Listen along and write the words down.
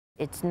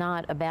It's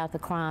not about the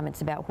crime,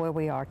 it's about where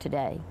we are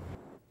today.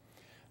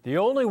 The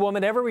only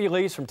woman ever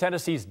released from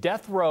Tennessee's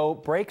death row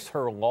breaks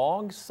her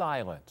long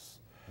silence.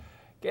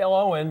 Gaile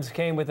Owens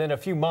came within a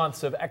few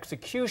months of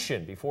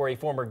execution before a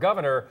former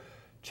governor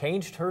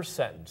changed her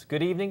sentence.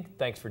 Good evening.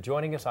 Thanks for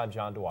joining us. I'm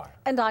John Dwyer.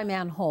 And I'm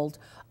Ann Holt.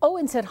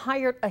 Owens had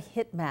hired a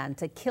hitman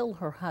to kill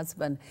her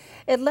husband.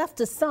 It left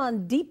a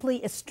son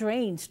deeply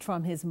estranged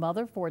from his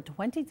mother for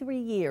 23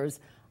 years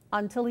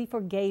until he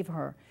forgave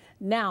her.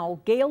 Now,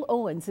 Gaile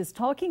Owens is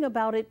talking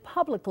about it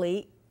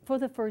publicly for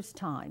the first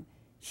time.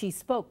 She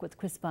spoke with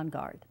Chris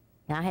Bundgaard.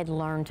 I had to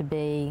learn to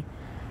be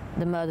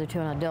the mother to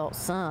an adult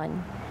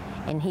son,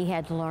 and he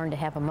had to learn to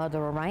have a mother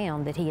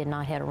around that he had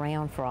not had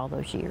around for all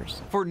those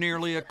years. For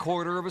nearly a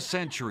quarter of a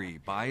century,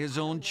 by his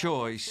own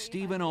choice,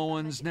 Stephen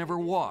Owens never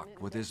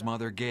walked with his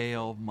mother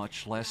Gaile,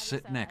 much less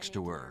sit next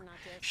to her.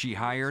 She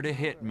hired a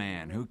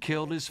hitman who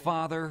killed his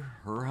father,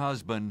 her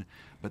husband,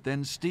 but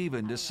then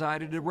Stephen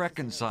decided to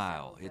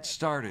reconcile. It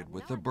started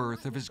with the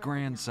birth of his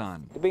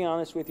grandson. To be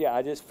honest with you,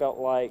 I just felt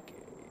like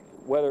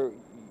whether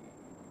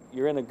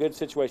you're in a good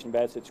situation,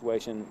 bad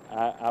situation,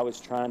 I was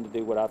trying to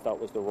do what I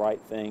thought was the right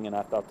thing, and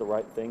I thought the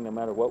right thing, no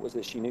matter what, was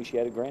that she knew she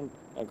had a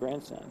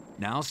grandson.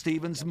 Now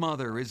Stephen's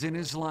mother is in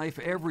his life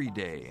every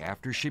day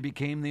after she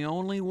became the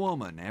only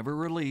woman ever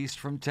released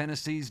from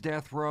Tennessee's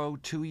death row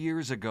 2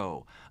 years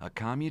ago. A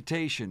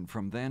commutation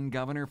from then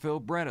Governor Phil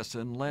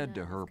Bredesen led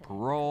to her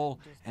parole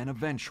and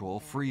eventual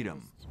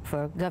freedom.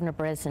 For Governor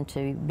Bredesen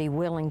to be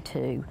willing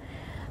to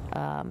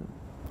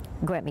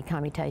grant me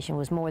commutation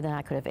was more than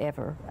I could have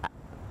ever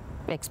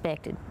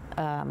expected.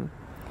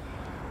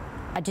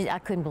 I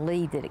couldn't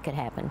believe that it could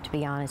happen, to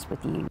be honest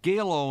with you.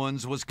 Gaile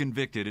Owens was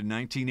convicted in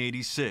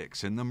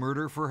 1986 in the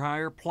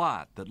murder-for-hire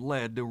plot that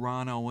led to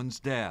Ron Owens'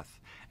 death.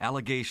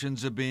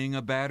 Allegations of being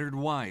a battered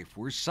wife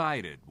were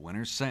cited when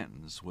her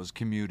sentence was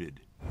commuted.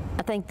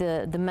 I think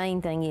the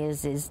main thing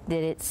is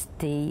that it's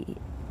a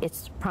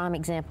prime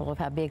example of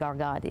how big our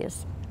God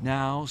is.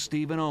 Now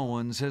Stephen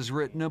Owens has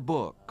written a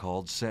book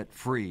called Set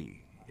Free.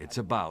 It's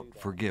about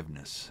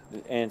forgiveness.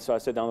 And so I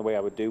said the only way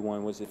I would do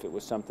one was if it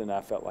was something I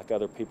felt like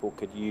other people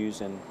could use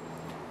and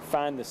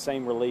find the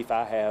same relief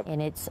I have. And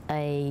it's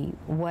a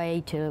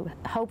way to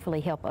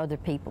hopefully help other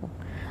people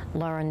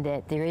learn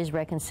that there is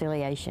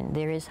reconciliation,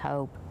 there is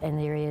hope, and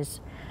there is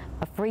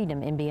a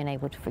freedom in being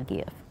able to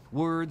forgive.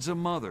 Words a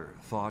mother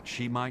thought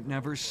she might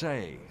never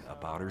say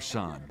about her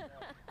son.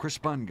 Chris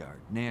Bundgaard,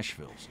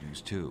 Nashville's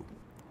News 2.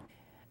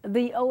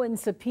 The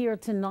Owens appear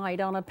tonight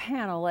on a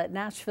panel at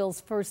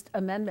Nashville's First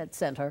Amendment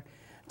Center.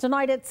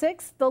 Tonight at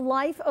 6, the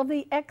life of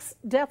the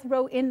ex-death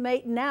row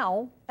inmate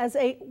now as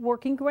a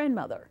working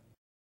grandmother.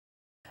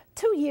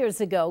 2 years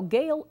ago,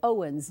 Gaile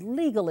Owens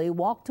legally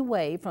walked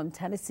away from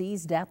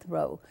Tennessee's death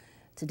row.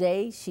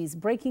 Today, she's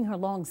breaking her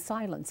long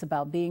silence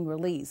about being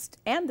released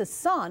and the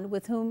son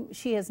with whom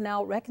she has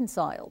now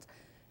reconciled.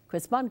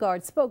 Chris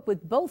Bundgaard spoke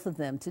with both of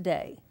them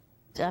today.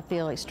 I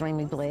feel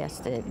extremely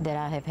blessed that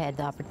I have had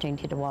the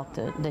opportunity to walk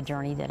the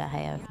journey that I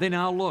have. They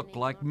now look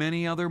like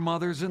many other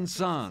mothers and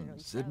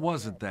sons. It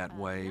wasn't that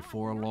way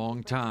for a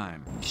long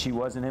time. She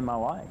wasn't in my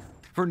life.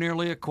 For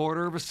nearly a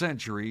quarter of a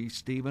century,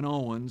 Stephen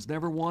Owens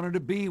never wanted to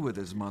be with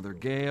his mother,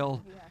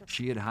 Gaile.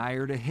 She had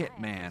hired a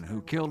hitman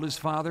who killed his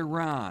father,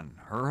 Ron,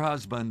 her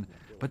husband,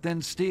 but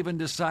then Stephen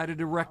decided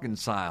to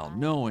reconcile,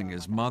 knowing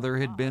his mother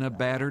had been a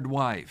battered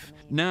wife.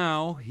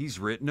 Now he's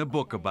written a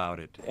book about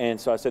it. And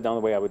so I said the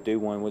only way I would do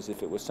one was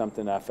if it was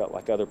something I felt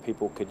like other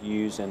people could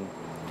use and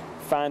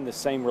find the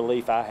same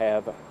relief I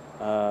have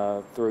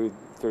through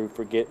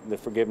the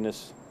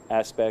forgiveness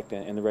aspect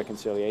and the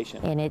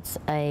reconciliation. And it's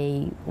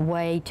a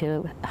way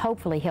to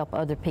hopefully help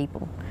other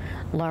people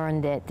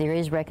learn that there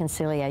is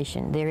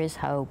reconciliation, there is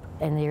hope,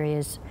 and there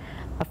is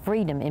a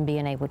freedom in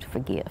being able to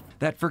forgive.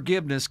 That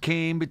forgiveness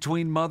came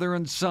between mother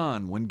and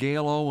son when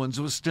Gaile Owens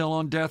was still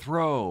on death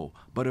row.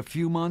 But a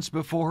few months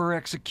before her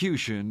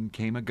execution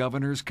came a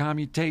governor's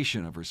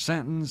commutation of her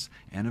sentence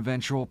and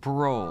eventual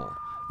parole.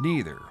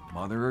 Neither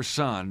mother or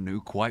son knew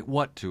quite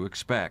what to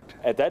expect.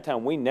 At that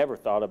time, we never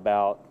thought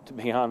about, to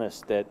be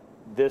honest, that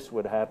this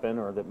would happen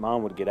or that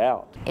Mom would get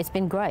out. It's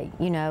been great.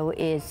 You know,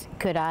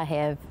 could I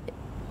have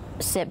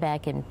sat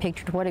back and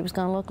pictured what it was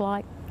going to look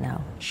like?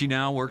 No. She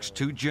now works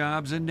 2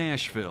 jobs in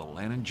Nashville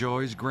and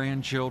enjoys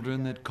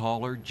grandchildren that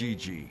call her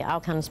Gigi. All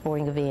kinds of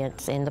sporting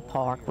events in the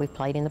park. We've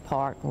played in the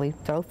park. We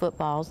throw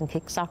footballs and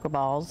kick soccer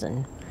balls,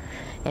 and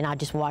I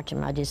just watch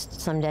them.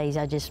 Some days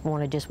I just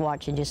want to just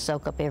watch and just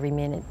soak up every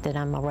minute that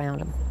I'm around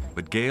them.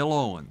 But Gaile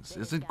Owens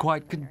isn't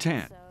quite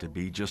content to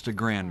be just a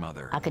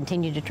grandmother. I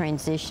continue to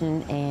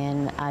transition,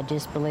 and I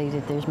just believe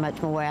that there's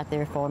much more out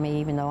there for me,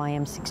 even though I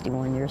am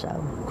 61 years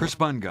old. Chris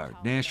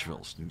Bundgaard,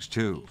 Nashville's News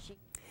 2.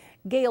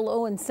 Gaile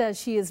Owens says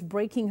she is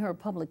breaking her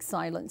public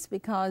silence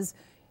because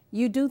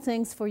you do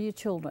things for your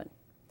children.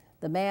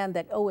 The man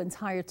that Owens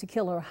hired to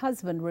kill her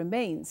husband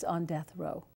remains on death row.